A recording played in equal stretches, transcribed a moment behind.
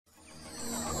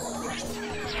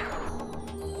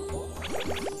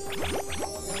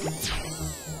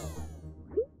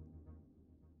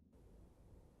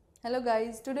Hello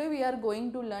guys, today we are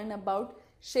going to learn about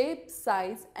shape,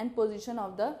 size and position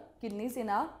of the kidneys in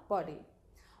our body.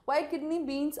 Why kidney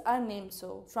beans are named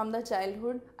so? From the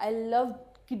childhood, I love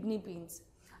kidney beans.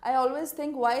 I always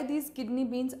think why these kidney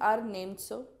beans are named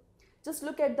so. Just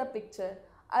look at the picture.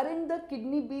 Aren't the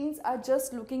kidney beans are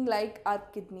just looking like our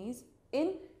kidneys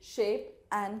in shape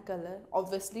and color?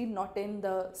 Obviously not in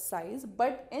the size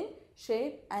but in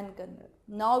shape and color.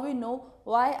 Now we know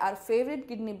why our favorite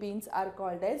kidney beans are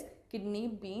called as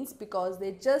kidney beans, because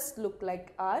they just look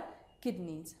like our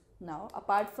kidneys. Now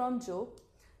apart from joke,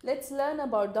 let's learn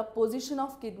about the position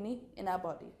of kidney in our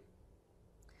body.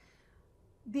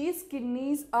 These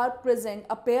kidneys are present,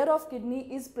 a pair of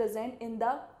kidney is present in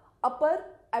the upper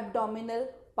abdominal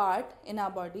part in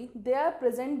our body. They are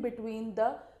present between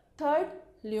the third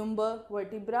lumbar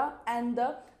vertebra and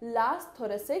the last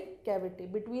thoracic cavity,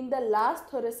 between the last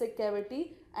thoracic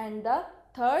cavity and the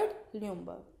third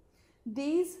lumbar.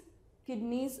 These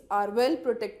kidneys are well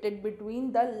protected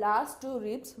between the last two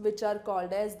ribs, which are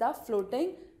called as the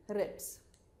floating ribs.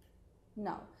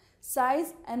 Now,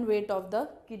 size and weight of the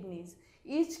kidneys.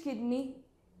 Each kidney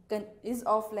is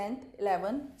of length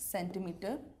 11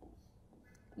 centimeter.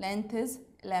 Length is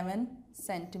 11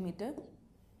 centimeter.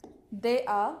 They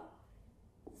are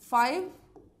 5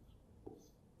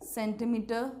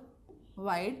 centimeter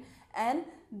wide and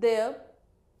their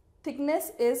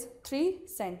thickness is 3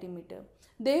 centimeter.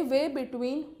 They weigh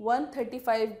between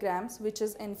 135 grams, which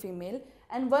is in female,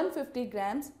 and 150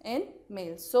 grams in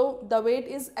male. So the weight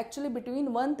is actually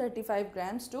between 135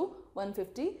 grams to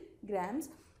 150 grams.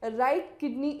 A right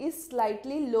kidney is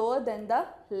slightly lower than the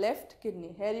left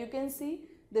kidney. Here you can see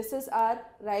this is our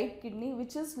right kidney,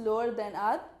 which is lower than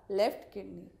our left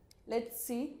kidney. Let's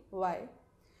see why.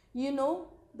 You know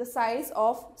the size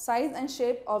and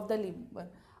shape of the liver.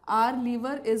 Our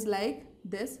liver is like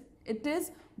this. It is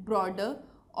broader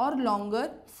or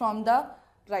longer from the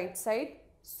right side.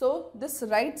 So this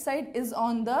right side is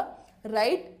on the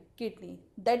right kidney.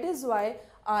 That is why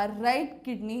our right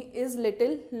kidney is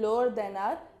little lower than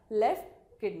our left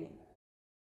kidney.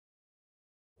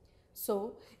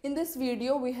 So in this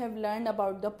video we have learned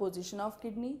about the position of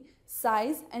kidney,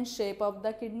 size and shape of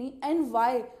the kidney, and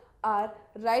why our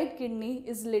right kidney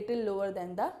is little lower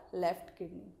than the left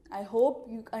kidney. I hope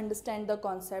you understand the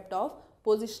concept of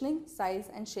positioning, size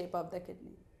and shape of the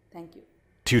kidney. Thank you.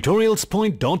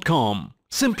 TutorialsPoint.com.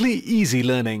 Simply easy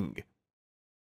learning.